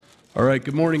All right,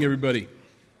 good morning, everybody.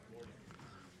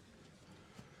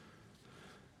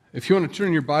 If you want to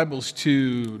turn your Bibles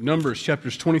to Numbers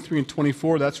chapters 23 and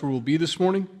 24, that's where we'll be this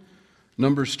morning.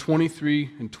 Numbers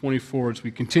 23 and 24. As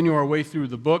we continue our way through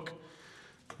the book,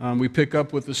 we pick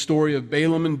up with the story of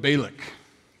Balaam and Balak.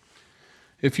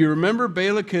 If you remember,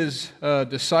 Balak has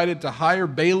decided to hire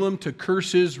Balaam to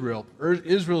curse Israel.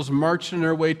 Israel's marching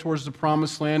their way towards the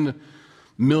promised land, 1.5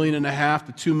 million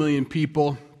to 2 million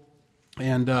people.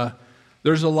 And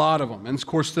there's a lot of them. And of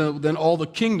course, then all the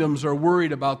kingdoms are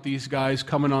worried about these guys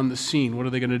coming on the scene. What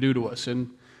are they going to do to us? And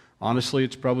honestly,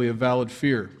 it's probably a valid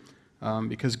fear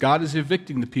because God is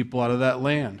evicting the people out of that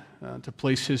land to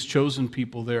place His chosen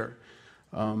people there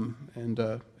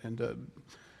and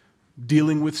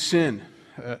dealing with sin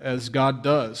as God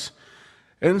does.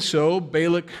 And so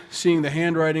Balak, seeing the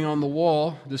handwriting on the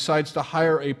wall, decides to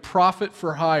hire a prophet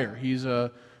for hire. He's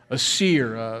a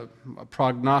seer, a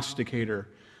prognosticator.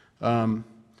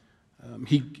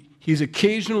 He's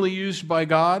occasionally used by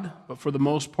God, but for the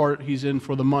most part, he's in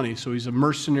for the money. So he's a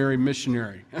mercenary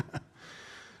missionary.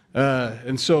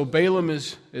 And so Balaam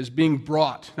is being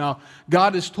brought. Now,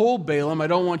 God has told Balaam, I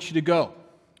don't want you to go,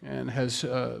 and has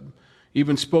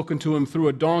even spoken to him through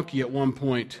a donkey at one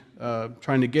point,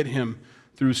 trying to get him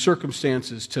through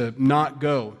circumstances to not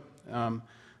go,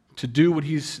 to do what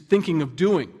he's thinking of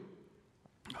doing.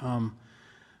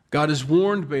 God has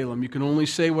warned Balaam, you can only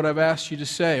say what I've asked you to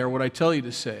say, or what I tell you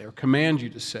to say, or command you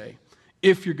to say.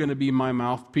 If you're going to be my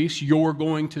mouthpiece, you're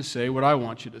going to say what I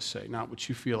want you to say, not what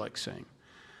you feel like saying.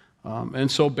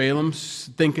 And so Balaam's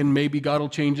thinking maybe God will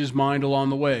change his mind along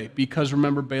the way, because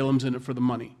remember, Balaam's in it for the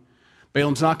money.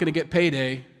 Balaam's not going to get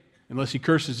payday unless he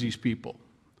curses these people.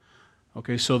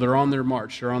 Okay, so they're on their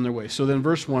march, they're on their way. So then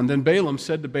verse 1, then Balaam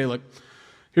said to Balak,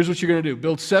 here's what you're going to do.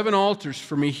 Build 7 altars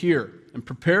for me here, and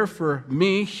prepare for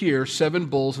me here 7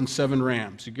 bulls and 7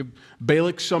 rams. You give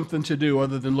Balak something to do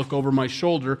other than look over my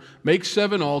shoulder. Make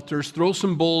 7 altars, throw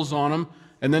some bulls on them,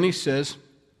 and then he says,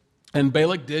 and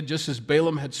Balak did just as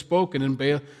Balaam had spoken, and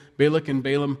Balak and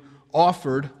Balaam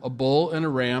offered a bull and a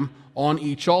ram on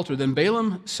each altar. Then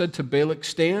Balaam said to Balak,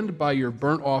 stand by your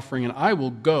burnt offering, and I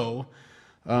will go.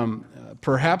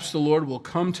 Perhaps the Lord will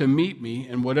come to meet me,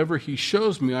 and whatever He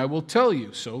shows me, I will tell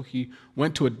you. So he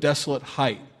went to a desolate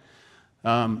height.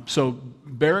 So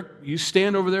Barak, you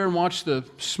stand over there and watch the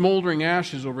smoldering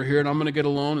ashes over here, and I'm going to get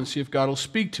alone and see if God will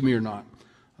speak to me or not.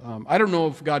 I don't know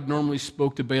if God normally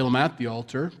spoke to Balaam at the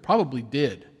altar. Probably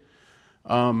did.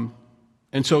 And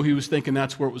so he was thinking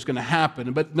that's where it was going to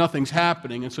happen, but nothing's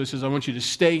happening. And so he says, I want you to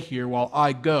stay here while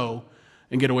I go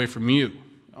and get away from you.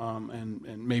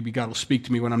 And maybe God will speak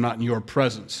to me when I'm not in your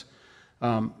presence.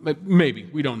 But maybe,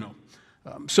 we don't know.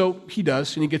 So he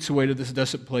does, and he gets away to this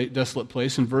desolate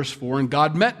place in verse 4, and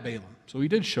God met Balaam. So he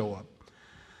did show up.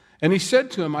 And he said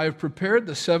to him, I have prepared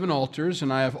the 7 altars,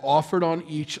 and I have offered on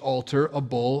each altar a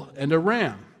bull and a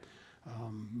ram.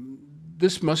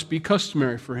 This must be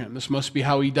customary for him. This must be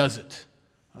how he does it.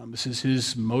 This is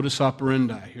his modus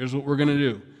operandi. Here's what we're going to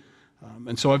do.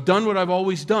 And so I've done what I've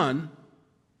always done,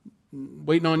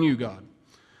 waiting on you, God.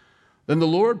 Then the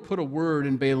Lord put a word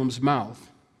in Balaam's mouth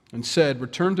and said,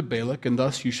 return to Balak, and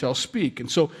thus you shall speak. And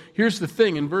so here's the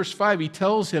thing. In verse 5, he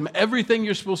tells him everything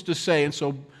you're supposed to say. And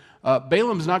so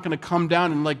Balaam's not going to come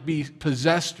down and be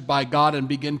possessed by God and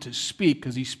begin to speak,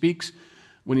 because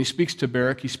when he speaks to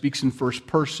Barak, he speaks in first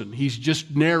person. He's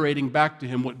just narrating back to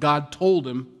him what God told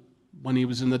him when he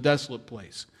was in the desolate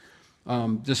place,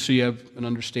 just so you have an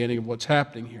understanding of what's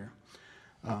happening here.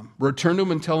 Return to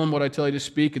him and tell him what I tell you to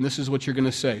speak, and this is what you're going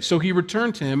to say. So he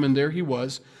returned to him, and there he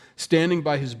was, standing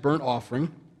by his burnt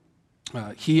offering,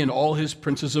 he and all his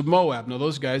princes of Moab. Now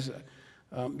those guys,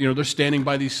 they're standing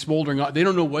by these smoldering, they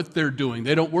don't know what they're doing.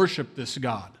 They don't worship this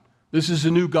God. This is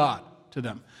a new God to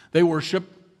them. They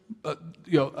worship,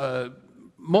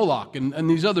 Moloch and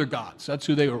these other gods. That's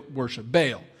who they worship,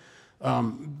 Baal.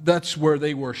 That's where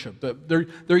they worship.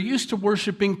 They're used to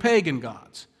worshiping pagan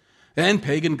gods. And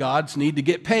pagan gods need to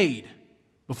get paid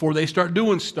before they start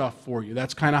doing stuff for you.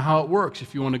 That's kind of how it works.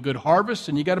 If you want a good harvest,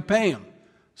 then you got to pay them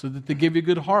so that they give you a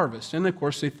good harvest. And of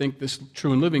course, they think this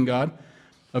true and living God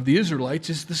of the Israelites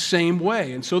is the same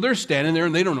way. And so they're standing there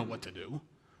and they don't know what to do.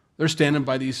 They're standing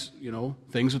by these,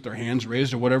 things with their hands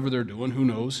raised or whatever they're doing, who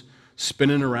knows,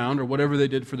 spinning around or whatever they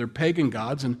did for their pagan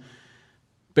gods. And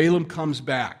Balaam comes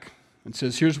back and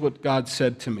says, here's what God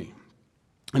said to me.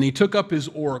 And he took up his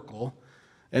oracle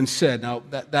and said, now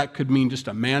that could mean just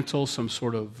a mantle, some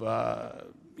sort of, a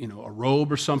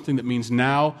robe or something that means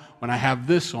now when I have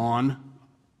this on,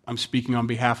 I'm speaking on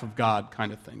behalf of God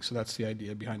kind of thing. So that's the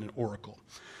idea behind an oracle.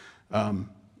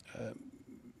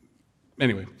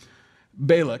 Anyway,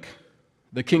 Balak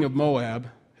the king of Moab,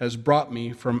 has brought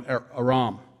me from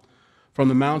Aram, from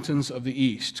the mountains of the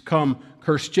east. Come,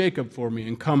 curse Jacob for me,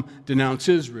 and come denounce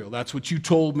Israel. That's what you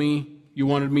told me you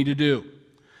wanted me to do.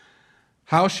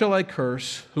 How shall I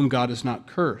curse whom God has not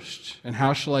cursed? And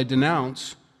how shall I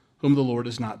denounce whom the Lord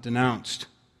has not denounced?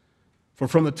 For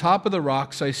from the top of the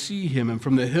rocks I see him, and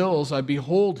from the hills I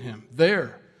behold him.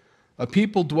 There, a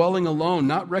people dwelling alone,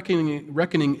 not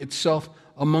reckoning itself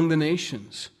among the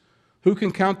nations. Who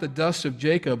can count the dust of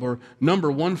Jacob, or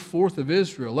number 1/4 of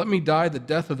Israel? Let me die the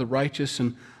death of the righteous,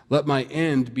 and let my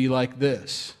end be like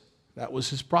this. That was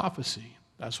his prophecy.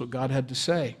 That's what God had to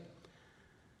say.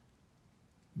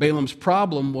 Balaam's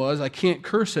problem was, I can't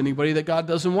curse anybody that God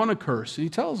doesn't want to curse. He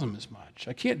tells him as much.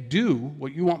 I can't do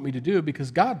what you want me to do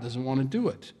because God doesn't want to do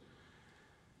it.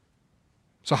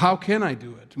 So how can I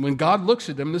do it? And when God looks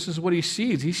at them, this is what he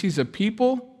sees. He sees a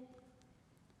people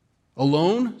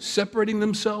alone, separating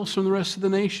themselves from the rest of the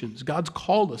nations. God's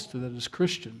called us to that as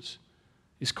Christians.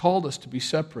 He's called us to be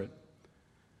separate.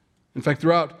 In fact,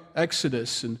 throughout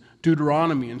Exodus and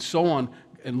Deuteronomy and so on,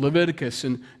 and Leviticus,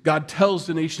 and God tells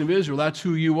the nation of Israel, that's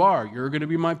who you are. You're going to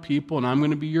be my people, and I'm going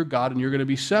to be your God, and you're going to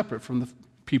be separate from the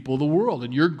people of the world,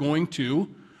 and you're going to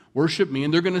worship me,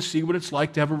 and they're going to see what it's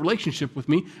like to have a relationship with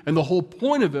me. And the whole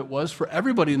point of it was for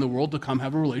everybody in the world to come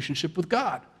have a relationship with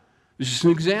God. This is an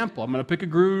example. I'm going to pick a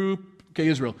group, okay,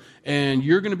 Israel, and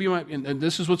you're going to be my, and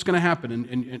this is what's going to happen,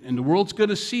 and the world's going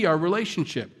to see our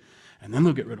relationship. And then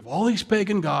they'll get rid of all these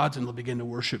pagan gods, and they'll begin to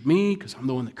worship me because I'm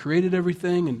the one that created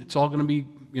everything, and it's all going to be,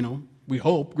 we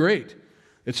hope, great.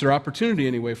 It's their opportunity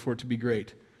anyway for it to be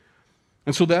great.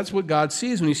 And so that's what God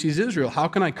sees when he sees Israel. How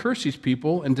can I curse these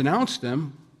people and denounce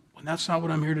them when that's not what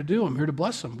I'm here to do? I'm here to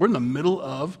bless them. We're in the middle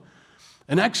of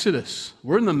an exodus.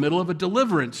 We're in the middle of a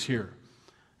deliverance here.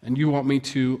 And you want me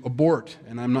to abort,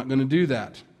 and I'm not going to do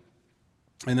that.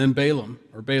 And then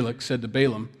Balak said to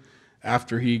Balaam,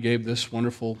 after he gave this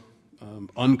wonderful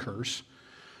uncurse,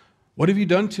 what have you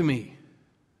done to me?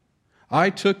 I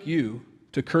took you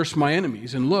to curse my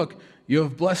enemies, and look, you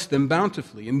have blessed them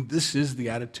bountifully. And this is the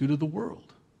attitude of the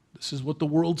world. This is what the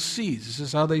world sees. This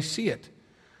is how they see it.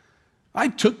 I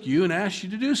took you and asked you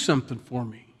to do something for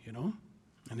me,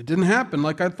 and it didn't happen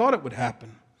like I thought it would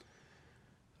happen.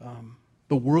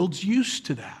 The world's used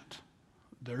to that.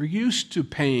 They're used to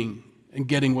paying and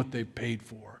getting what they've paid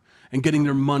for and getting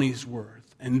their money's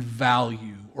worth and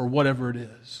value, or whatever it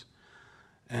is.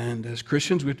 And as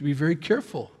Christians, we have to be very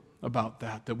careful about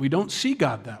that we don't see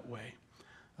God that way,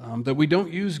 that we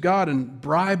don't use God and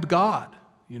bribe God.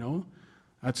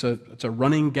 That's a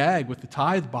running gag with the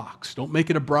tithe box. Don't make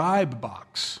it a bribe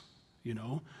box.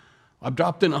 I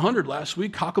dropped in 100 last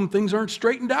week. How come things aren't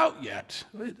straightened out yet?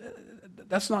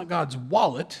 That's not God's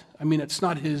wallet. It's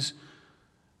not his.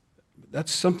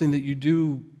 That's something that you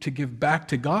do to give back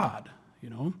to God,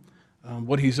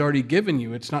 what he's already given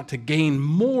you. It's not to gain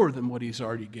more than what he's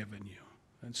already given you.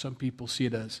 And some people see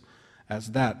it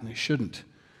as that, and they shouldn't.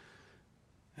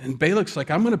 And Balak's like,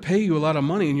 I'm going to pay you a lot of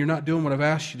money, and you're not doing what I've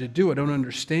asked you to do. I don't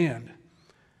understand.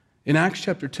 In Acts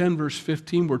chapter 10, verse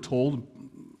 15, we're told,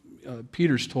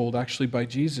 Peter's told actually by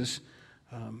Jesus,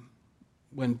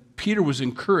 when Peter was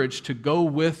encouraged to go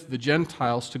with the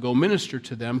Gentiles to go minister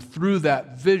to them through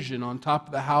that vision on top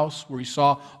of the house where he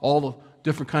saw all the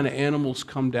different kind of animals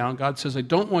come down, God says, I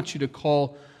don't want you to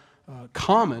call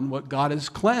common what God has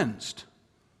cleansed.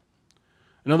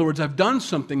 In other words, I've done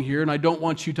something here, and I don't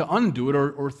want you to undo it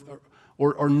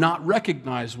or not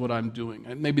recognize what I'm doing.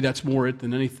 And maybe that's more it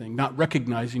than anything, not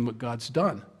recognizing what God's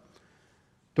done.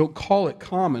 Don't call it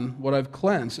common what I've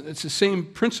cleansed. It's the same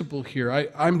principle here.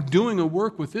 I'm doing a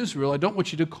work with Israel. I don't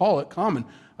want you to call it common.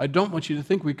 I don't want you to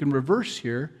think we can reverse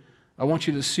here. I want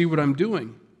you to see what I'm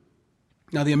doing.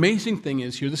 Now, the amazing thing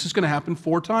is here, this is going to happen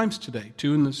 4 times today.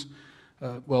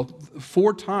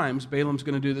 4 times Balaam's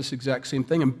going to do this exact same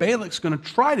thing, and Balak's going to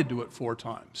try to do it 4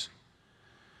 times.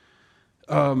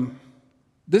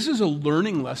 This is a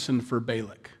learning lesson for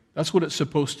Balak. That's what it's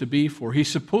supposed to be for. He's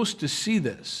supposed to see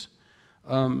this.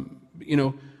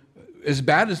 As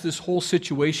bad as this whole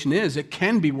situation is, it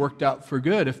can be worked out for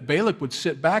good if Balak would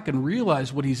sit back and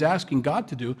realize what he's asking God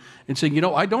to do and say,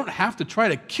 I don't have to try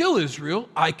to kill Israel.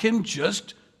 I can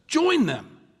just join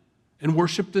them and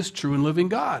worship this true and living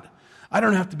God. I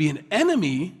don't have to be an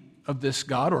enemy of this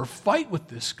God or fight with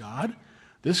this God.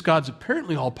 This God's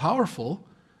apparently all-powerful.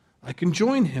 I can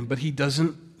join him, but he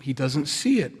doesn't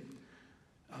see it.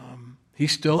 He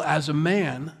still, as a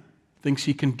man, thinks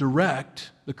he can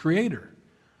direct the Creator.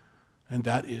 And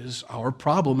that is our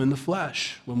problem in the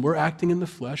flesh. When we're acting in the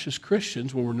flesh as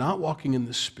Christians, when we're not walking in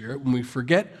the Spirit, when we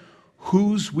forget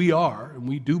whose we are, and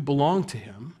we do belong to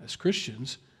him as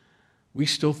Christians, we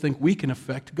still think we can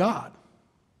affect God,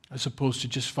 as opposed to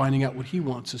just finding out what he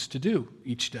wants us to do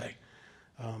each day,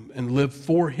 and live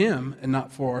for him and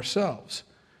not for ourselves.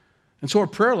 And so our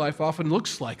prayer life often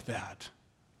looks like that.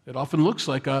 It often looks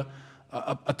like a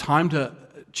time to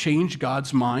change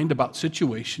God's mind about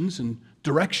situations and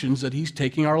directions that he's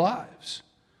taking our lives.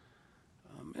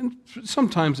 And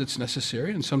sometimes it's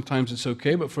necessary and sometimes it's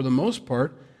okay, but for the most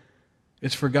part,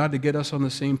 it's for God to get us on the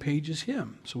same page as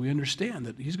him. So we understand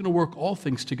that he's going to work all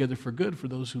things together for good for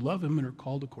those who love him and are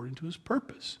called according to his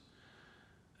purpose.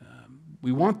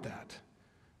 We want that.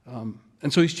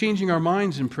 And so he's changing our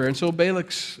minds in prayer. And so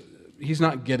Balak's, he's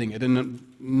not getting it, and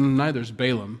neither is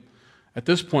Balaam. At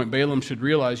this point, Balaam should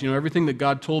realize, everything that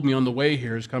God told me on the way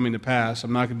here is coming to pass.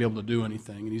 I'm not going to be able to do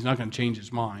anything, and he's not going to change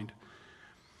his mind.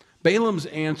 Balaam's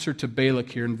answer to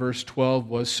Balak here in verse 12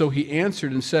 was, "So he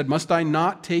answered and said, 'Must I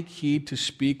not take heed to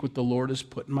speak what the Lord has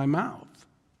put in my mouth?'"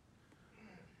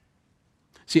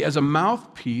 See, as a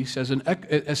mouthpiece,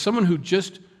 as someone who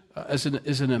just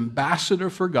is an ambassador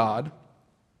for God,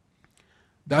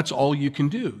 that's all you can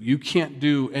do. You can't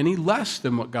do any less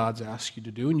than what God's asked you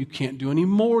to do, and you can't do any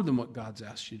more than what God's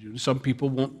asked you to do. Some people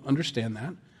won't understand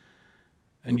that,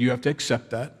 and you have to accept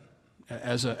that.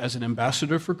 As an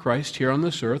ambassador for Christ here on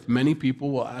this earth, many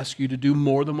people will ask you to do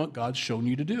more than what God's shown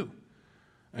you to do.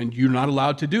 And you're not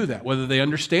allowed to do that. Whether they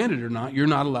understand it or not, you're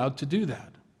not allowed to do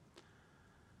that.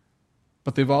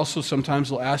 But they've also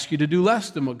sometimes will ask you to do less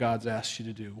than what God's asked you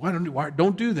to do. Why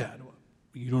don't do that?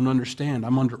 You don't understand.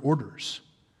 I'm under orders.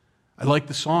 I like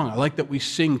the song. I like that we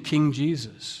sing King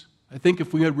Jesus. I think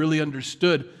if we had really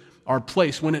understood our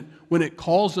place, when it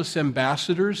calls us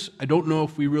ambassadors, I don't know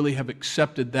if we really have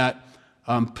accepted that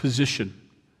position.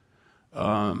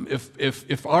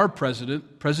 If our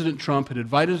President Trump, had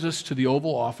invited us to the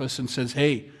Oval Office and says,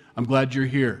 "Hey, I'm glad you're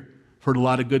here. Heard a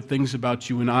lot of good things about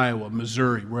you in Iowa,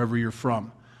 Missouri, wherever you're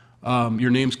from. Your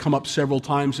name's come up several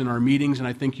times in our meetings, and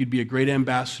I think you'd be a great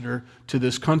ambassador to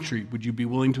this country. Would you be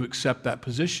willing to accept that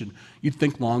position?" You'd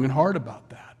think long and hard about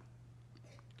that.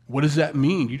 What does that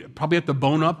mean? You probably have to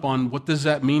bone up on what does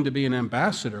that mean to be an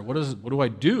ambassador? What do I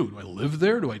do? Do I live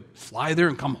there? Do I fly there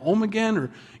and come home again?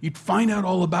 Or you'd find out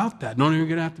all about that. No, you're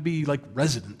going to have to be like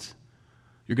resident.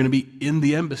 You're going to be in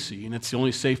the embassy, and it's the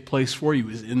only safe place for you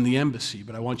is in the embassy.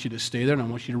 But I want you to stay there, and I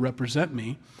want you to represent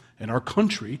me and our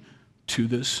country to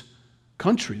this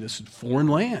country, this foreign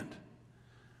land.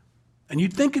 And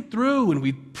you'd think it through, and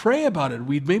we'd pray about it.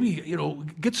 We'd maybe,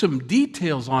 get some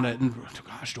details on it. And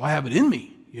gosh, do I have it in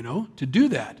me, to do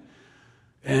that?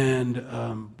 And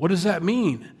what does that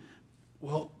mean?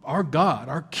 Well, our God,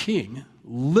 our King,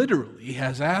 literally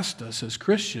has asked us as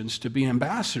Christians to be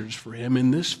ambassadors for him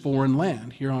in this foreign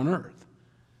land here on earth.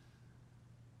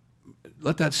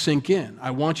 Let that sink in.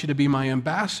 I want you to be my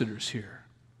ambassadors here.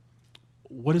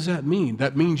 What does that mean?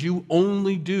 That means you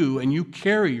only do and you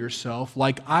carry yourself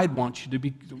like I'd want you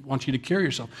to carry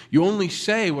yourself. You only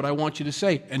say what I want you to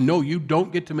say. And no, you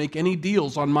don't get to make any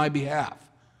deals on my behalf.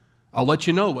 I'll let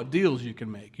you know what deals you can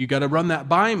make. You got to run that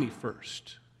by me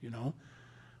first,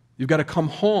 You've got to come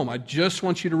home. I just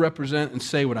want you to represent and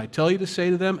say what I tell you to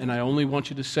say to them, and I only want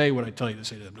you to say what I tell you to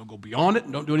say to them. Don't go beyond it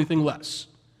and don't do anything less.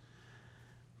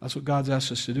 That's what God's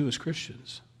asked us to do as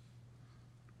Christians.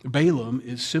 Balaam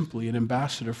is simply an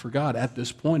ambassador for God at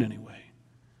this point anyway.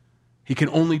 He can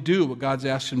only do what God's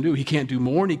asked him to do. He can't do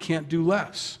more and he can't do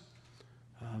less.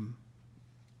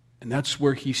 And that's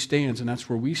where he stands and that's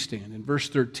where we stand. In verse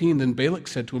 13, then Balak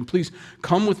said to him, "Please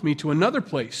come with me to another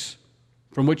place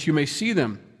from which you may see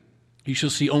them. You shall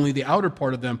see only the outer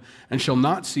part of them and shall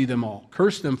not see them all.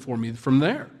 Curse them for me from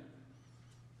there."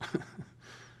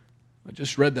 I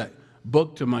just read that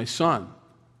book to my son,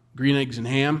 Green Eggs and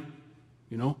Ham.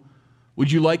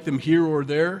 Would you like them here or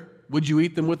there? Would you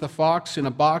eat them with a fox in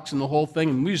a box and the whole thing?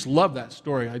 And we just love that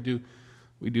story.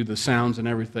 We do the sounds and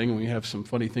everything, and we have some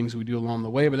funny things we do along the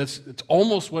way, but it's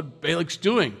almost what Balak's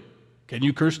doing. Can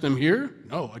you curse them here?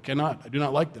 No, I cannot. I do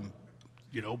not like them,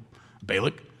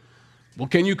 Balak. Well,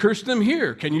 can you curse them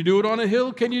here? Can you do it on a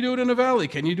hill? Can you do it in a valley?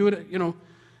 Can you do it,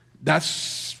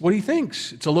 That's what he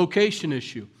thinks. It's a location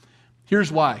issue.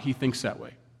 Here's why he thinks that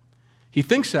way. He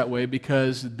thinks that way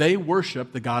because they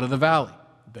worship the God of the valley.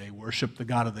 They worship the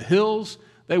God of the hills.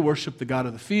 They worship the God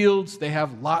of the fields. They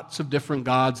have lots of different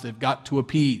gods they've got to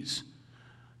appease.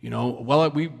 We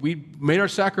made our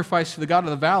sacrifice to the God of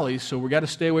the valley, so we got to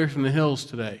stay away from the hills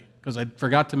today because I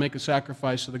forgot to make a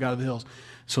sacrifice to the God of the hills.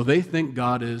 So they think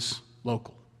God is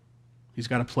local. He's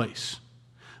got a place.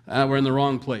 We're in the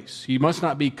wrong place. He must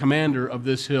not be commander of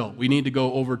this hill. We need to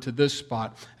go over to this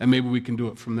spot, and maybe we can do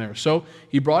it from there. So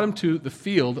he brought him to the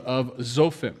field of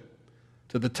Zophim,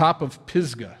 to the top of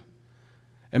Pisgah.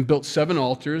 and built 7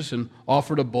 altars and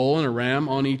offered a bull and a ram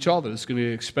on each altar. It's going to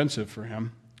be expensive for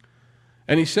him.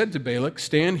 And he said to Balak,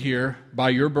 stand here by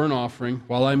your burnt offering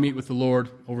while I meet with the Lord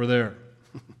over there.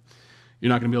 You're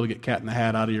not going to be able to get cat in the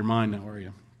hat out of your mind now, are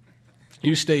you?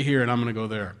 You stay here and I'm going to go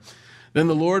there. Then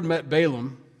the Lord met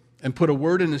Balaam and put a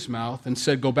word in his mouth and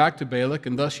said, go back to Balak,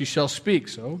 and thus you shall speak.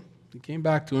 So he came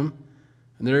back to him,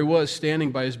 and there he was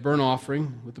standing by his burnt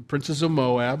offering with the princes of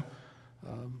Moab,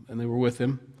 and they were with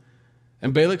him.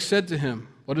 And Balak said to him,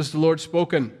 what has the Lord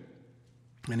spoken?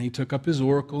 And he took up his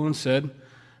oracle and said,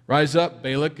 rise up,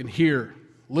 Balak, and hear.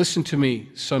 Listen to me,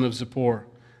 son of Zippor.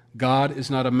 God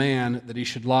is not a man that he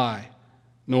should lie,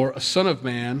 nor a son of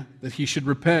man that he should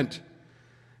repent.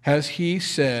 Has he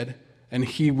said, and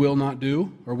he will not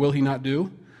do, or will he not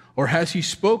do? Or has he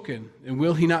spoken, and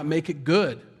will he not make it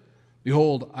good?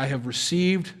 Behold, I have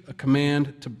received a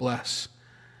command to bless.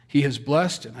 He has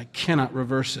blessed, and I cannot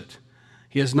reverse it.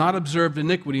 He has not observed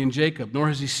iniquity in Jacob, nor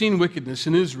has he seen wickedness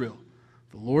in Israel.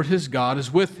 The Lord his God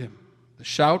is with him. The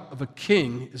shout of a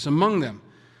king is among them.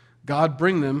 God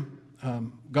brings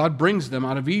them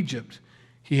out of Egypt.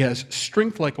 He has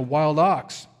strength like a wild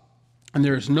ox, and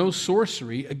there is no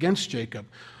sorcery against Jacob,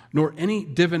 nor any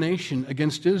divination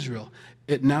against Israel.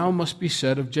 It now must be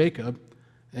said of Jacob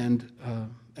and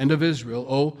of Israel,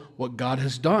 oh, what God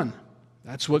has done.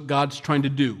 That's what God's trying to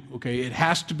do. Okay, it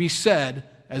has to be said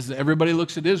as everybody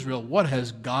looks at Israel. What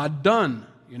has God done?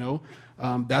 You know,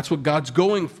 that's what God's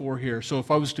going for here. So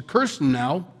if I was to curse them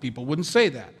now, people wouldn't say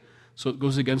that. So it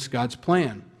goes against God's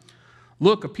plan.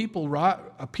 Look, a people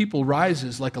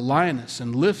rises like a lioness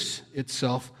and lifts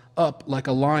itself up like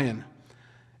a lion.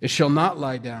 It shall not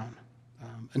lie down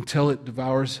until it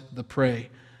devours the prey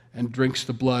and drinks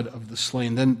the blood of the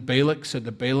slain. Then Balak said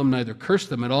to Balaam, neither curse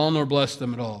them at all nor bless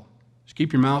them at all. Just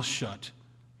keep your mouth shut.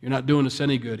 You're not doing us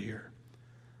any good here.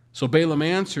 So Balaam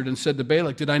answered and said to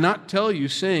Balak, did I not tell you,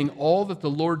 saying, all that the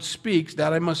Lord speaks,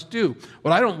 that I must do?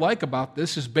 What I don't like about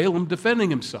this is Balaam defending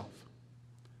himself.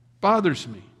 Bothers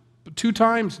me. But 2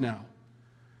 times now.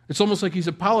 It's almost like he's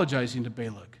apologizing to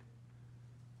Balak.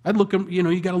 I'd look him,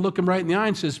 you got to look him right in the eye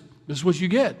and says, this is what you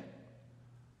get.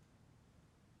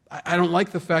 I don't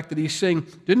like the fact that he's saying,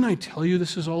 didn't I tell you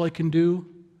this is all I can do?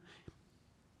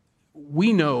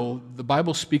 We know the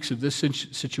Bible speaks of this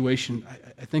situation,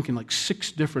 I think, in like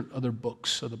 6 different other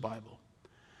books of the Bible.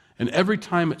 And every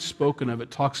time it's spoken of,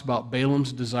 it talks about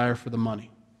Balaam's desire for the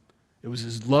money. It was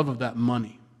his love of that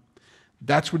money.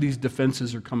 That's where these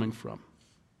defenses are coming from.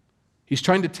 He's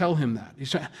trying to tell him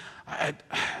that.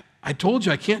 I told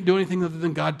you I can't do anything other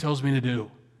than God tells me to do.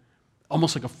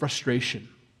 Almost like a frustration.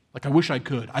 Like I wish I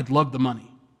could. I'd love the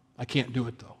money. I can't do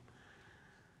it though.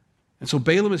 And so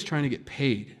Balaam is trying to get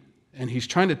paid. And he's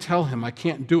trying to tell him, I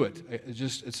can't do it.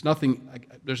 It's nothing.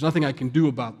 There's nothing I can do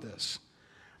about this.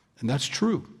 And that's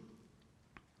true.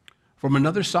 From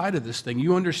another side of this thing,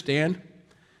 you understand,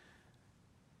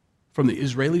 from the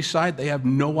Israeli side, they have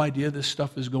no idea this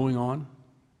stuff is going on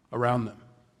around them.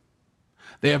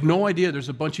 They have no idea there's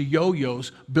a bunch of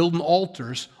yo-yos building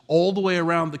altars all the way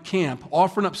around the camp,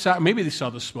 offering up sacrifice. Maybe they saw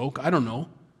the smoke, I don't know.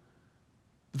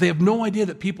 But they have no idea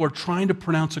that people are trying to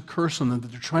pronounce a curse on them,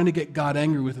 that they're trying to get God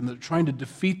angry with them, that they're trying to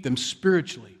defeat them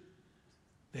spiritually.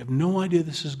 They have no idea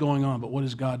this is going on, but what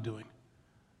is God doing?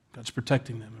 God's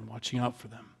protecting them and watching out for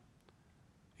them.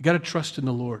 You got to trust in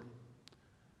the Lord.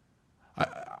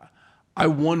 I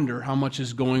wonder how much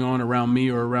is going on around me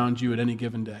or around you at any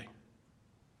given day.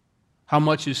 How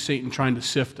much is Satan trying to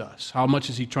sift us? How much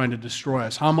is he trying to destroy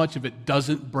us? How much of it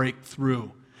doesn't break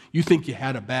through? You think you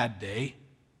had a bad day?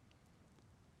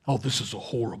 Oh, this is a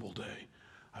horrible day.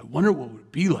 I wonder what it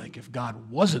would be like if God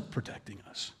wasn't protecting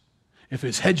us, if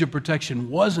his hedge of protection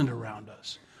wasn't around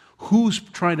us. Who's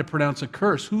trying to pronounce a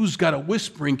curse? Who's got a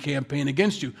whispering campaign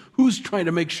against you? Who's trying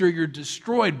to make sure you're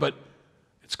destroyed, but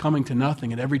it's coming to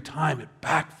nothing, and every time it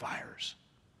backfires.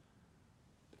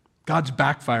 God's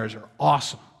backfires are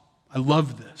awesome. I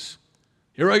love this.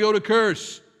 Here I go to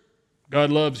curse. God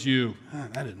loves you.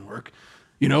 That didn't work.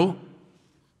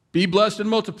 Be blessed and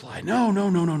multiply. No.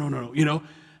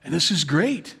 And this is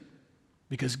great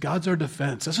because God's our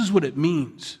defense. This is what it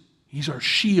means. He's our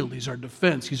shield. He's our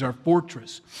defense. He's our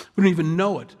fortress. We don't even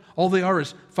know it. All they are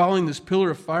is following this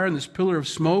pillar of fire and this pillar of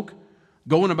smoke,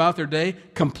 going about their day,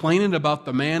 complaining about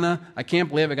the manna. I can't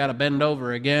believe I got to bend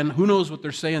over again. Who knows what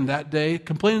they're saying that day?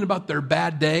 Complaining about their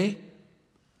bad day.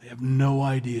 They have no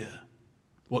idea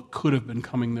what could have been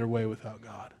coming their way without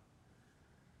God.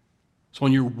 So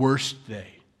on your worst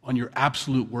day, on your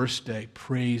absolute worst day,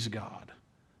 praise God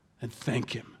and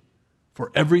thank him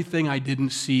for everything I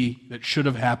didn't see that should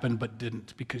have happened but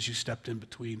didn't, because you stepped in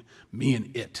between me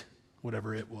and it,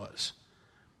 whatever it was.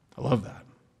 I love that.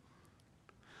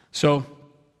 So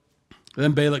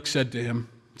then Balak said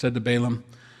to Balaam,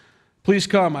 "Please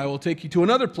come, I will take you to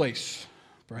another place.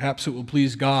 Perhaps it will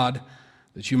please God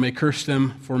that you may curse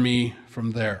them for me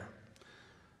from there."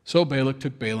 So Balak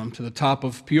took Balaam to the top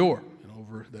of Peor,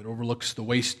 that overlooks the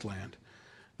wasteland.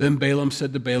 Then Balaam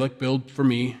said to Balak, "Build for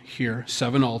me here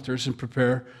 7 altars and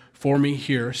prepare for me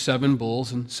here 7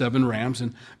 bulls and 7 rams."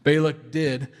 And Balak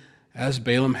did as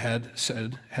Balaam had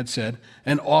said,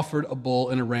 and offered a bull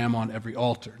and a ram on every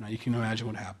altar. Now you can imagine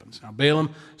what happens. Now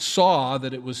Balaam saw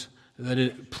that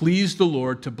it pleased the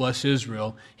Lord to bless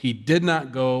Israel. He did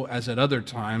not go as at other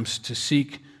times to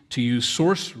seek to use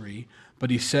sorcery, but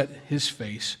he set his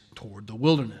face toward the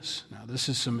wilderness. Now this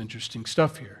is some interesting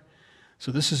stuff here.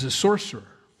 So this is a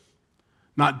sorcerer.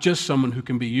 Not just someone who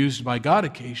can be used by God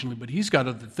occasionally, but he's got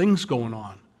other things going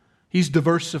on. He's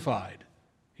diversified,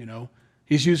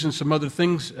 He's using some other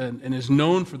things and is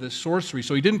known for this sorcery.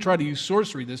 So he didn't try to use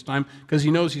sorcery this time because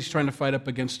he knows he's trying to fight up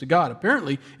against a god.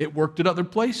 Apparently, it worked at other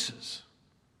places.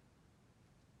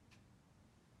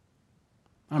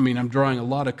 I mean, I'm drawing a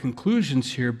lot of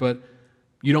conclusions here, but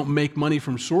you don't make money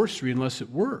from sorcery unless it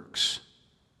works.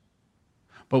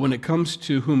 But when it comes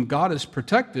to whom God has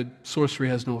protected, sorcery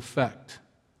has no effect.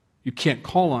 You can't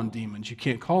call on demons. You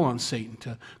can't call on Satan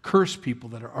to curse people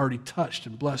that are already touched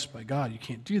and blessed by God. You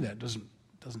can't do that. It doesn't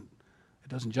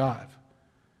jive.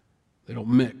 They don't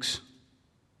mix.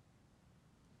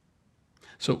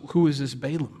 So who is this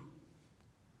Balaam?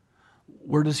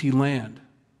 Where does he land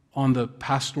on the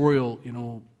pastoral,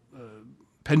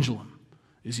 pendulum?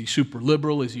 Is he super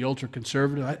liberal? Is he ultra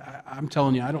conservative? I'm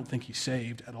telling you, I don't think he's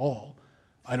saved at all.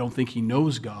 I don't think he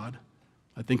knows God.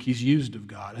 I think he's used of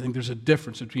God. I think there's a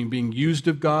difference between being used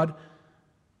of God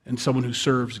and someone who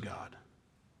serves God.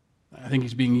 I think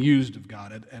he's being used of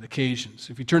God at occasions.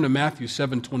 If you turn to Matthew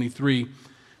 7:23,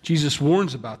 Jesus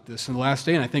warns about this in the last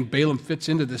day, and I think Balaam fits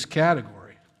into this category.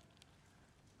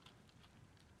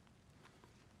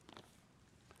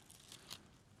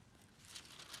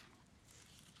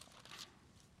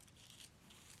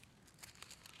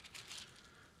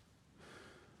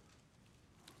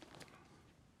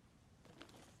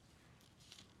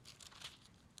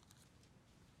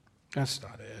 That's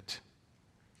not it.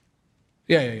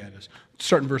 Yeah, it is.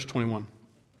 Start in verse 21.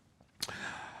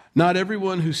 "Not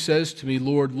everyone who says to me,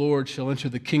 'Lord, Lord,' shall enter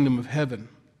the kingdom of heaven,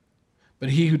 but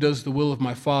he who does the will of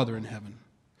my Father in heaven.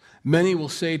 Many will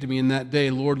say to me in that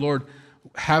day, 'Lord, Lord,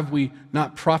 have we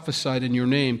not prophesied in your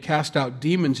name, cast out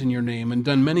demons in your name, and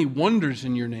done many wonders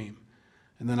in your name?'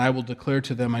 And then I will declare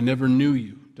to them, 'I never knew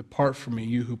you. Depart from me,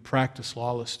 you who practice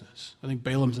lawlessness.'" I think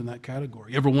Balaam's in that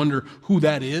category. You ever wonder who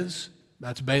that is?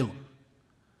 That's Balaam.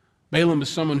 Balaam is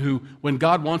someone who, when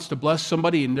God wants to bless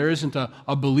somebody and there isn't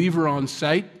a believer on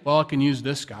site, well, I can use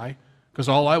this guy because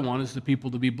all I want is the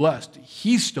people to be blessed.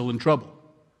 He's still in trouble.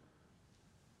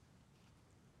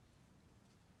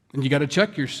 And you got to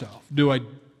check yourself.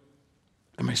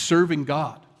 Am I serving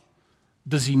God?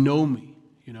 Does he know me?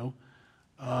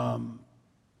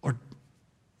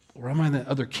 Or am I in that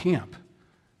other camp?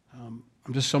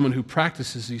 I'm just someone who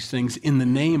practices these things in the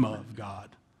name of God,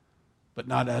 but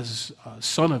not as a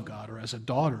son of God or as a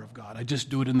daughter of God. I just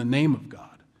do it in the name of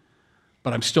God.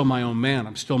 But I'm still my own man.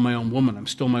 I'm still my own woman. I'm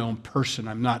still my own person.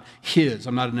 I'm not his.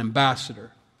 I'm not an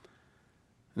ambassador.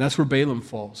 And that's where Balaam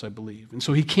falls, I believe. And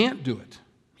so he can't do it.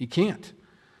 He can't.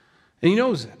 And he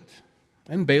knows that.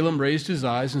 And Balaam raised his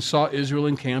eyes and saw Israel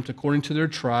encamped according to their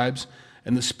tribes,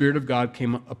 and the Spirit of God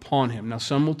came upon him. Now,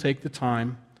 some will take the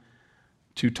time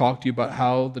to talk to you about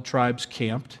how the tribes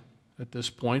camped at this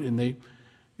point, and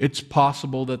it's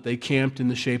possible that they camped in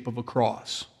the shape of a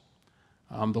cross.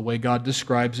 The way God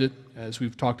describes it, as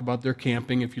we've talked about their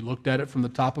camping, if you looked at it from the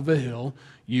top of a hill,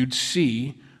 you'd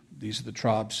see these are the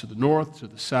tribes to the north, to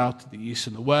the south, to the east,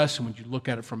 and the west, and when you look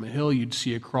at it from a hill, you'd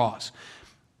see a cross.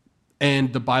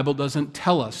 And the Bible doesn't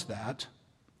tell us that,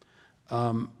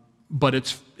 but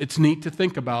it's neat to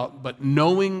think about. But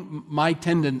knowing my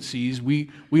tendencies,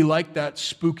 we like that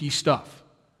spooky stuff.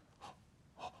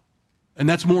 And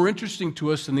that's more interesting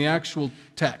to us than the actual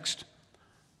text.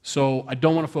 So I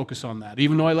don't want to focus on that.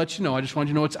 Even though I let you know, I just want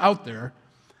you to know it's out there.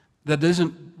 That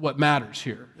isn't what matters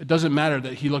here. It doesn't matter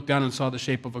that he looked down and saw the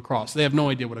shape of a cross. They have no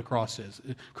idea what a cross is.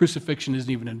 Crucifixion isn't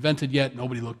even invented yet.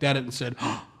 Nobody looked at it and said,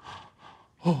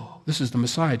 oh, this is the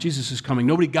Messiah. Jesus is coming.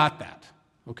 Nobody got that,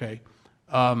 okay?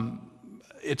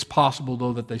 It's possible,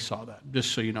 though, that they saw that,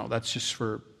 just so you know. That's just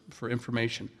for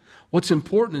information. What's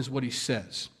important is what he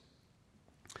says.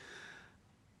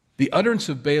 The utterance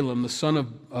of Balaam, the son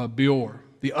of Beor,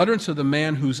 the utterance of the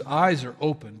man whose eyes are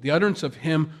open, the utterance of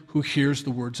him who hears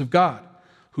the words of God.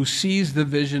 who sees the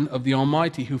vision of the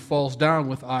Almighty, who falls down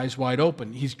with eyes wide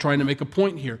open. He's trying to make a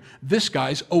point here. This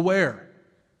guy's aware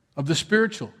of the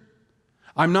spiritual.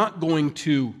 I'm not going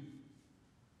to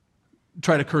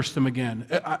try to curse them again.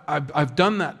 I've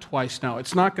done that twice now.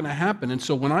 It's not going to happen. And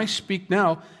so when I speak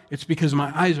now, it's because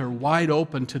my eyes are wide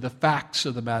open to the facts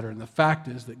of the matter. And the fact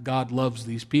is that God loves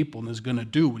these people and is going to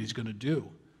do what he's going to do.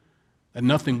 And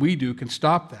nothing we do can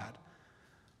stop that.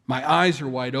 My eyes are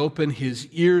wide open. His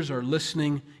ears are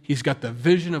listening. He's got the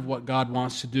vision of what God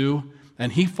wants to do.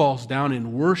 And he falls down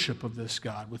in worship of this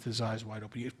God with his eyes wide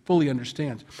open. He fully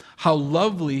understands. How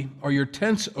lovely are your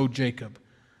tents, O Jacob,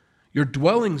 your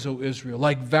dwellings, O Israel,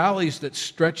 like valleys that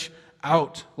stretch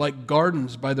out, like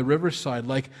gardens by the riverside,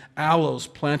 like aloes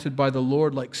planted by the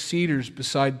Lord, like cedars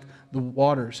beside the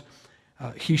waters.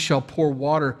 He shall pour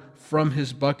water from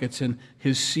his buckets, and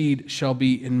his seed shall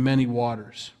be in many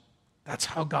waters. That's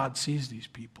how God sees these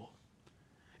people.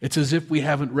 It's as if we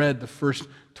haven't read the first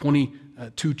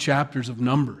 22 chapters of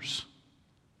Numbers.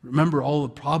 Remember all the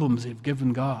problems they've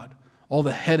given God, all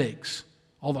the headaches,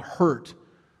 all the hurt,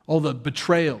 all the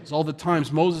betrayals, all the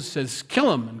times Moses says, kill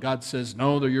them. And God says,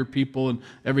 no, they're your people. And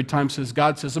every time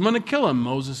God says, I'm going to kill them.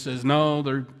 Moses says,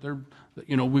 no,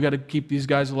 we got to keep these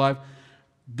guys alive.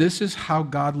 This is how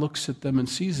God looks at them and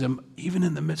sees them, even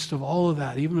in the midst of all of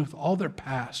that, even with all their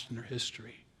past and their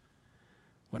history.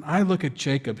 When I look at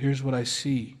Jacob, here's what I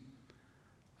see.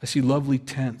 I see lovely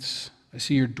tents. I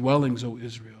see your dwellings, O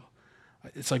Israel.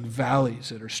 It's like valleys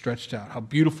that are stretched out. How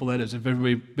beautiful that is. If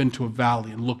everybody been to a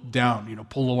valley and looked down,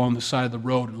 pulled along the side of the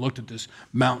road and looked at this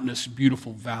mountainous,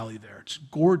 beautiful valley there. It's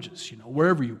gorgeous,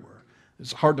 wherever you were.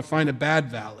 It's hard to find a bad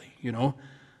valley,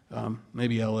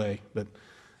 maybe L.A., but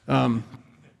a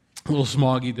little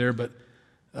smoggy there. But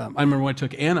I remember when I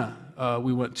took Anna,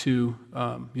 we went to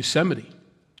Yosemite,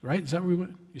 right? Is that where we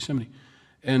went? Yosemite.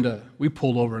 And we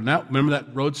pulled over. And remember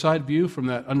that roadside view from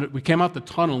that? We came out the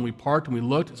tunnel and we parked and we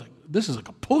looked. It's like, this is like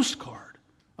a postcard.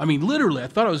 I mean, literally, I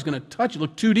thought I was going to touch it. It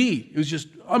looked 2D. It was just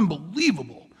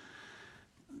unbelievable.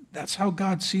 That's how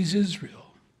God sees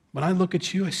Israel. When I look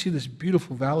at you, I see this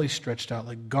beautiful valley stretched out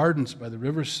like gardens by the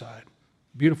riverside,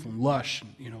 beautiful and lush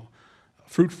and,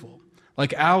 fruitful.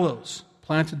 Like aloes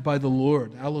planted by the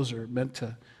Lord. Aloes are meant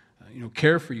to,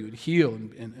 care for you and heal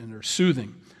and are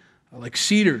soothing. Like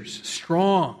cedars,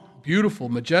 strong, beautiful,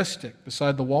 majestic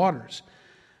beside the waters.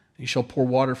 He shall pour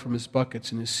water from his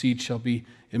buckets, and his seed shall be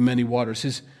in many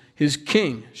waters. His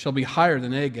king shall be higher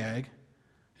than Agag,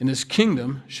 and his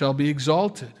kingdom shall be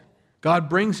exalted. God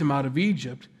brings him out of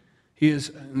Egypt. He is,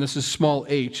 and this is small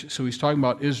h, so he's talking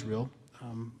about Israel,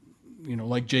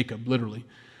 like Jacob, literally.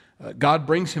 God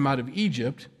brings him out of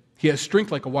Egypt. He has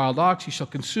strength like a wild ox. He shall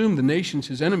consume the nations,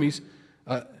 his enemies.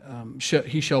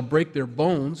 He shall break their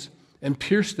bones and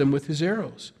pierce them with his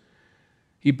arrows.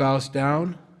 He bows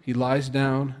down. He lies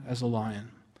down as a lion.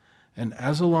 And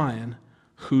as a lion,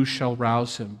 who shall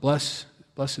rouse him? Blessed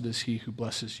is he who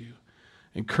blesses you,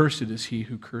 and cursed is he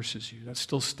who curses you. That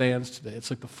still stands today.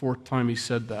 It's like the fourth time he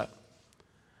said that.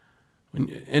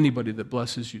 When anybody that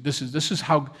blesses you. This is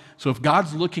how, so if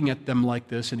God's looking at them like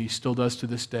this, and he still does to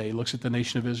this day, he looks at the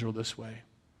nation of Israel this way.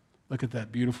 Look at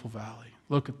that beautiful valley.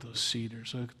 Look at those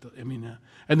cedars.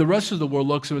 And the rest of the world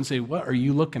looks at them and say, what are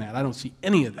you looking at? I don't see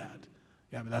any of that.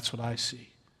 Yeah, but that's what I see.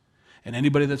 And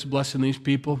anybody that's blessing these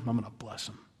people, I'm going to bless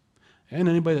them. And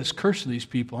anybody that's cursing these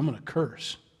people, I'm going to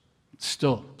curse. It's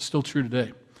still true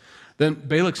today. Then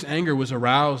Balak's anger was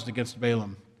aroused against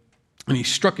Balaam, and he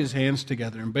struck his hands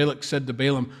together. And Balak said to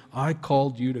Balaam, I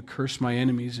called you to curse my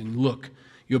enemies, and look,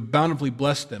 you have bountifully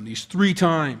blessed them these 3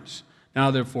 times. Now,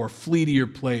 therefore, flee to your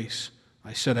place.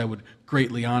 I said I would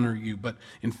greatly honor you, but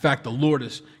in fact, the Lord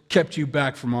has kept you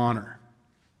back from honor.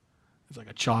 It's like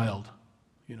a child,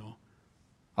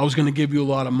 I was going to give you a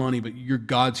lot of money, but your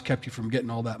God's kept you from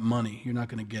getting all that money. You're not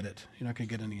going to get it. You're not going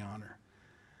to get any honor.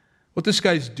 What this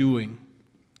guy's doing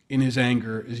in his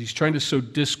anger is he's trying to sow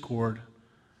discord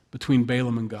between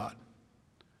Balaam and God.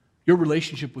 Your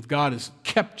relationship with God has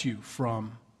kept you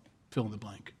from fill in the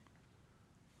blank.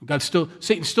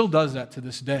 Satan still does that to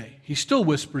this day. He still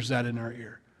whispers that in our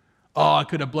ear. Oh, I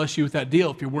could have blessed you with that deal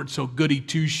if you weren't so goody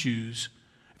two-shoes,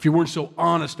 if you weren't so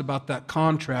honest about that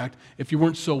contract, if you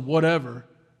weren't so whatever.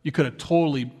 You could have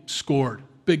totally scored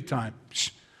big time.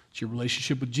 It's your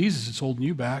relationship with Jesus that's holding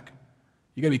you back.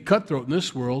 You got to be cutthroat in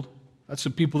this world. That's the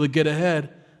people that get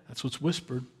ahead. That's what's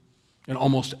whispered in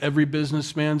almost every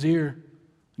businessman's ear. And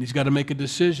he's got to make a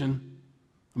decision.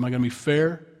 Am I going to be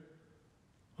fair,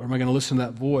 or am I going to listen to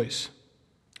that voice?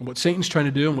 And what Satan's trying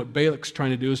to do and what Balak's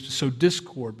trying to do is to sow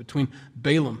discord between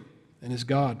Balaam and his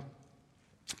God.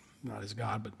 Not his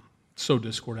God, but sow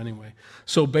discord anyway.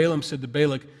 So Balaam said to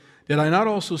Balak, Did I not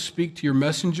also speak to your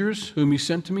messengers whom you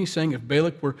sent to me, saying, if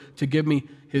Balak were to give me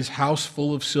his house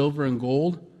full of silver and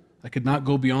gold, I could not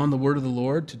go beyond the word of the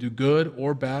Lord to do good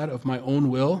or bad of my own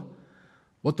will?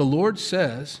 What the Lord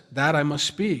says, that I must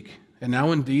speak. And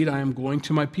now indeed I am going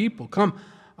to my people. Come,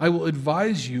 I will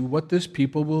advise you what this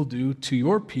people will do to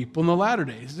your people in the latter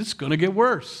days. It's going to get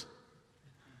worse.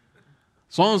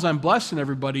 As long as I'm blessing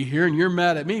everybody here and you're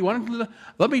mad at me, why don't you,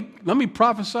 let me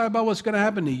prophesy about what's going to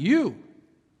happen to you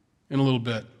in a little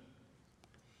bit.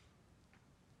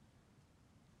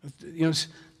 You know,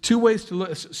 two ways to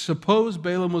look. Suppose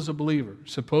Balaam was a believer.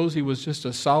 Suppose he was just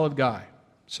a solid guy.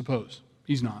 Suppose.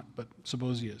 He's not, but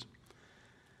suppose he is.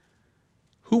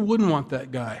 Who wouldn't want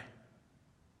that guy?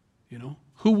 You know?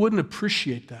 Who wouldn't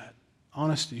appreciate that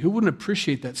honesty? Who wouldn't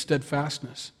appreciate that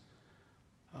steadfastness?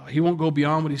 He won't go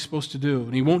beyond what he's supposed to do,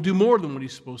 and he won't do more than what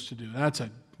he's supposed to do.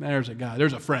 There's a guy.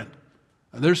 There's a friend.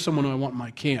 There's someone who I want in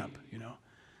my camp, you know.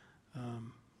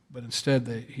 But instead,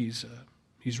 he's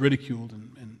ridiculed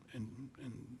and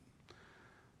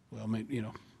you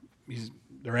know,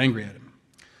 they're angry at him.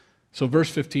 So verse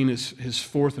 15 is his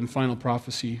fourth and final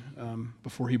prophecy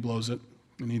before he blows it,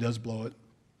 and he does blow it.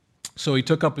 So he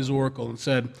took up his oracle and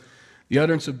said, the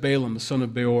utterance of Balaam, the son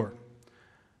of Beor,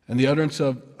 and the utterance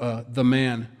of the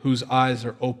man whose eyes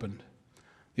are opened,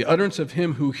 the utterance of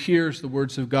him who hears the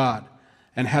words of God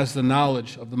and has the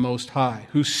knowledge of the Most High,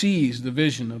 who sees the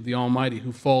vision of the Almighty,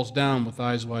 who falls down with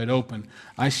eyes wide open.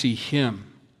 I see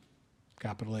him,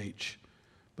 capital H,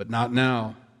 but not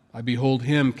now. I behold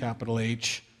him, capital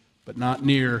H, but not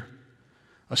near.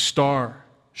 A star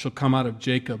shall come out of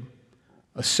Jacob.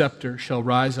 A scepter shall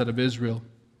rise out of Israel.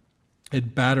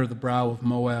 It batter the brow of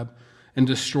Moab and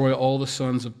destroy all the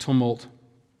sons of tumult.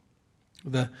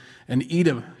 And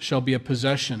Edom shall be a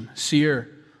possession. Seir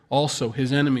also,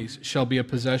 his enemies, shall be a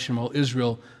possession, while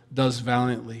Israel does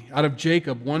valiantly. Out of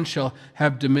Jacob one shall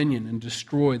have dominion and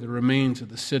destroy the remains of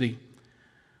the city.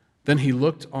 Then he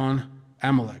looked on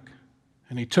Amalek,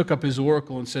 and he took up his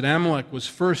oracle and said, Amalek was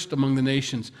first among the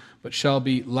nations, but shall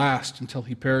be last until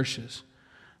he perishes.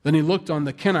 Then he looked on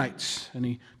the Kenites, and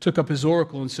he took up his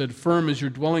oracle and said, firm is your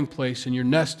dwelling place, and your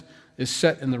nest is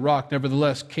set in the rock.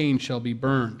 Nevertheless, Cain shall be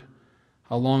burned.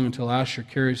 How long until Asher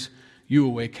carries you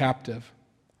away captive?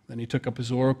 Then he took up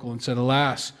his oracle and said,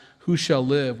 alas, who shall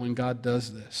live when God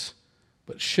does this?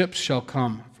 But ships shall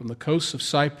come from the coasts of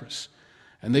Cyprus,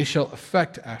 and they shall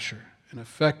afflict Asher, and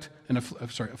afflict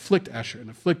Asher, and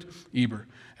afflict Eber,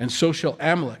 and so shall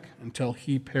Amalek until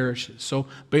he perishes. So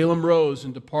Balaam rose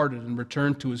and departed and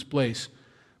returned to his place.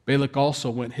 Balak also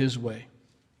went his way.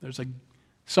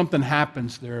 Something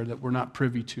happens there that we're not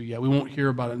privy to yet. We won't hear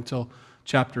about it until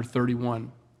chapter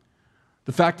 31.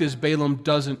 The fact is, Balaam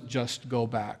doesn't just go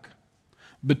back.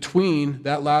 Between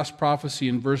that last prophecy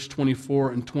in verse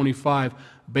 24 and 25,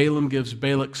 Balaam gives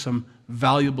Balak some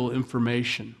valuable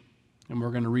information, and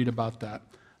we're going to read about that.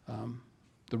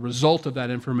 The result of that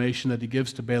information that he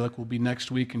gives to Balak will be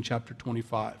next week in chapter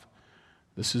 25.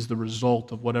 This is the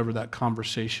result of whatever that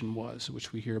conversation was,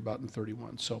 which we hear about in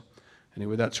 31. So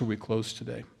anyway, that's where we close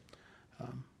today.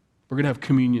 We're going to have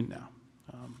communion now.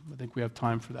 I think we have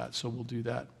time for that, so we'll do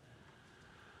that.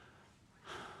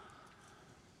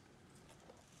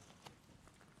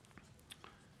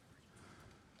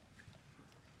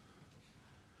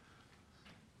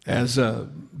 As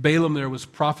Balaam there was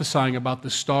prophesying about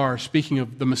the star, speaking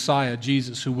of the Messiah,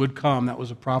 Jesus, who would come, that was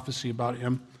a prophecy about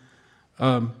him,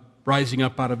 rising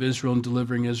up out of Israel and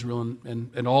delivering Israel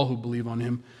and all who believe on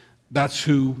him. That's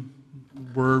who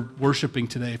we're worshiping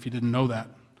today, if you didn't know that.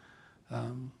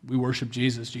 We worship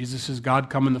Jesus. Jesus is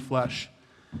God come in the flesh.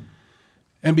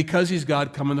 And because he's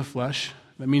God come in the flesh,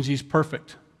 that means he's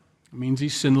perfect. It means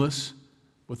he's sinless,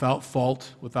 without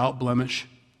fault, without blemish.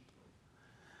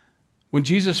 When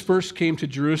Jesus first came to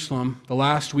Jerusalem, the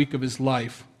last week of his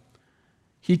life,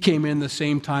 he came in the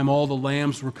same time all the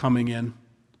lambs were coming in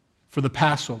for the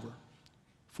Passover,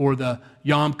 for the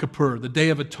Yom Kippur, the Day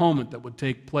of Atonement that would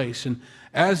take place. And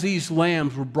as these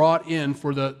lambs were brought in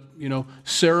for the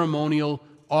ceremonial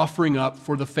offering up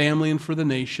for the family and for the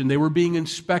nation, they were being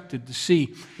inspected to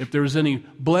see if there was any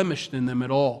blemish in them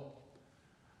at all.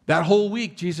 That whole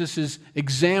week, Jesus is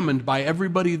examined by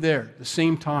everybody there at the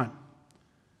same time.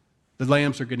 The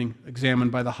lambs are getting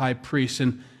examined by the high priest.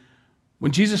 And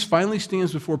when Jesus finally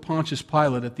stands before Pontius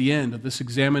Pilate at the end of this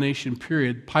examination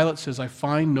period, Pilate says, I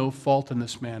find no fault in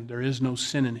this man. There is no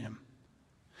sin in him.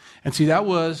 And see, that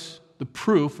was the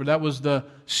proof, or that was the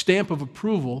stamp of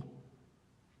approval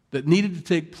that needed to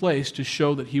take place to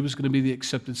show that he was going to be the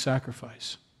accepted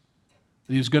sacrifice,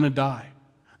 that he was going to die.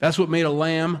 That's what made a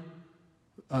lamb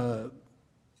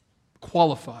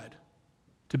qualified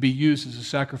to be used as a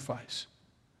sacrifice.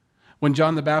 When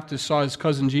John the Baptist saw his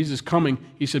cousin Jesus coming,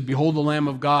 he said, "Behold the Lamb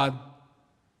of God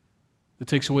that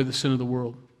takes away the sin of the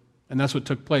world." And that's what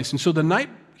took place. And so the night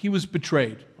he was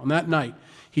betrayed, on that night,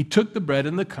 he took the bread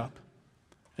and the cup,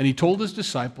 and he told his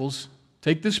disciples,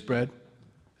 "Take this bread,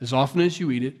 as often as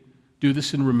you eat it, do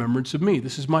this in remembrance of me.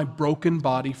 This is my broken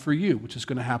body for you," which is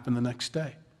going to happen the next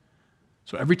day.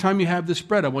 So every time you have this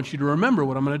bread, I want you to remember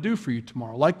what I'm going to do for you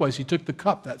tomorrow. Likewise, he took the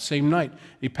cup that same night.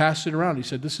 He passed it around. He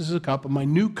said, "This is a cup of my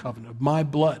new covenant, of my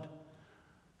blood."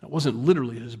 That wasn't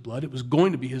literally his blood. It was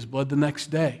going to be his blood the next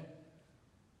day.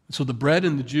 And so the bread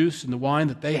and the juice and the wine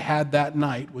that they had that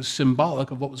night was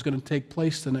symbolic of what was going to take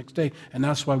place the next day. And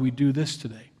that's why we do this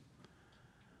today.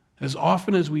 As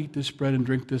often as we eat this bread and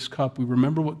drink this cup, we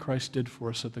remember what Christ did for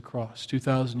us at the cross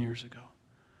 2,000 years ago.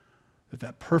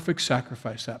 That perfect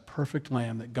sacrifice, that perfect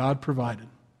lamb that God provided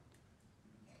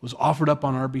was offered up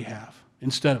on our behalf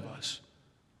instead of us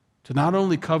to not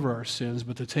only cover our sins,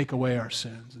 but to take away our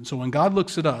sins. And so when God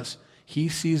looks at us, he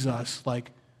sees us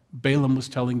like Balaam was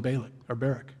telling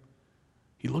Barak.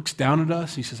 He looks down at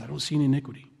us, he says, "I don't see any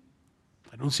iniquity.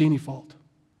 I don't see any fault."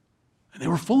 And they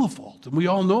were full of fault, and we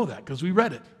all know that because we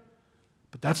read it.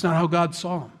 But that's not how God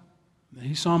saw them.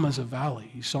 He saw them as a valley.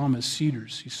 He saw them as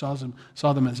cedars. He saw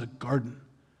them as a garden.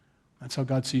 That's how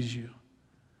God sees you.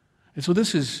 And so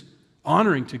this is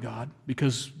honoring to God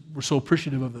because we're so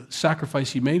appreciative of the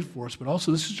sacrifice he made for us, but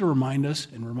also this is to remind us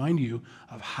and remind you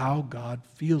of how God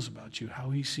feels about you,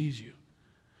 how he sees you.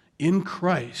 In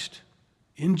Christ,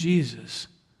 in Jesus,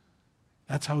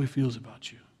 that's how he feels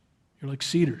about you. You're like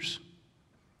cedars.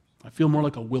 I feel more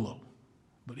like a willow,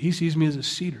 but he sees me as a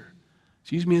cedar. He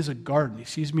sees me as a garden. He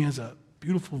sees me as a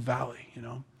beautiful valley,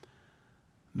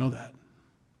 Know that.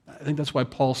 I think that's why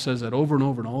Paul says that over and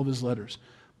over in all of his letters.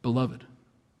 Beloved,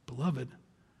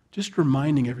 just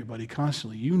reminding everybody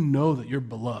constantly, you know that you're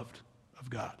beloved of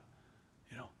God.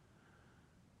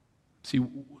 See,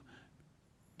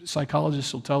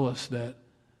 psychologists will tell us that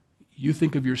you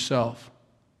think of yourself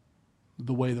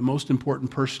the way the most important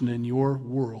person in your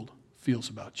world feels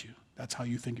about you. That's how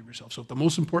you think of yourself. So if the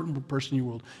most important person in your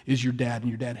world is your dad and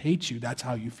your dad hates you, that's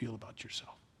how you feel about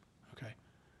yourself, okay?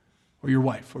 Or your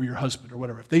wife or your husband or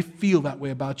whatever. If they feel that way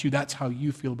about you, that's how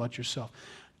you feel about yourself.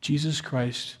 Jesus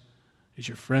Christ is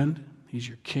your friend. He's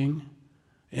your king.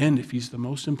 And if he's the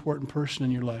most important person in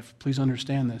your life, please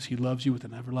understand this. He loves you with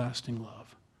an everlasting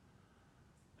love.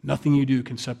 Nothing you do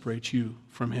can separate you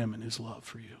from him and his love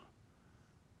for you.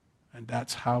 And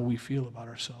that's how we feel about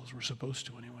ourselves. We're supposed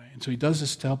to anyway. And so he does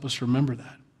this to help us remember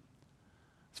that.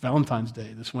 It's Valentine's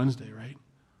Day, this Wednesday, right?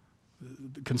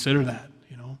 Consider that,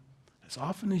 As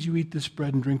often as you eat this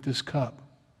bread and drink this cup,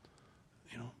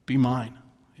 be mine,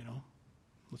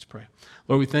 Let's pray.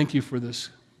 Lord, we thank you for this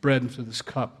bread and for this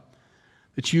cup,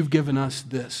 that you've given us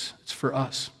this. It's for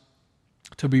us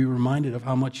to be reminded of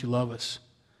how much you love us,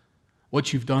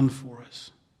 what you've done for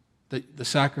us, the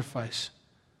sacrifice,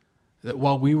 that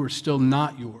while we were still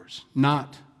not yours,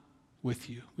 not with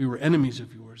you, we were enemies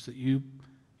of yours, that you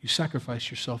sacrificed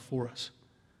yourself for us.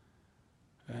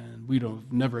 And we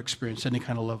have never experienced any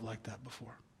kind of love like that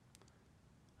before.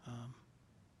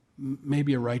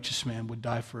 Maybe a righteous man would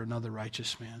die for another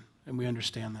righteous man, and we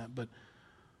understand that. But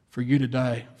for you to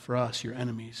die for us, your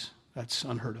enemies, that's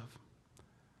unheard of.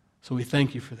 So we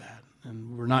thank you for that,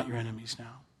 and we're not your enemies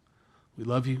now. We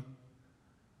love you.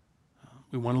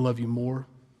 We want to love you more.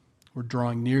 We're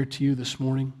drawing near to you this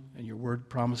morning, and your word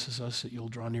promises us that you'll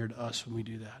draw near to us when we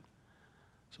do that.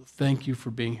 So thank you for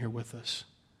being here with us.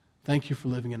 Thank you for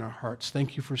living in our hearts.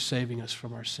 Thank you for saving us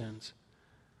from our sins.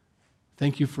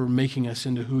 Thank you for making us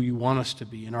into who you want us to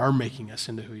be and are making us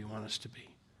into who you want us to be.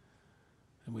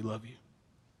 And we love you.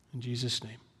 In Jesus'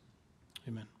 name,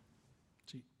 amen.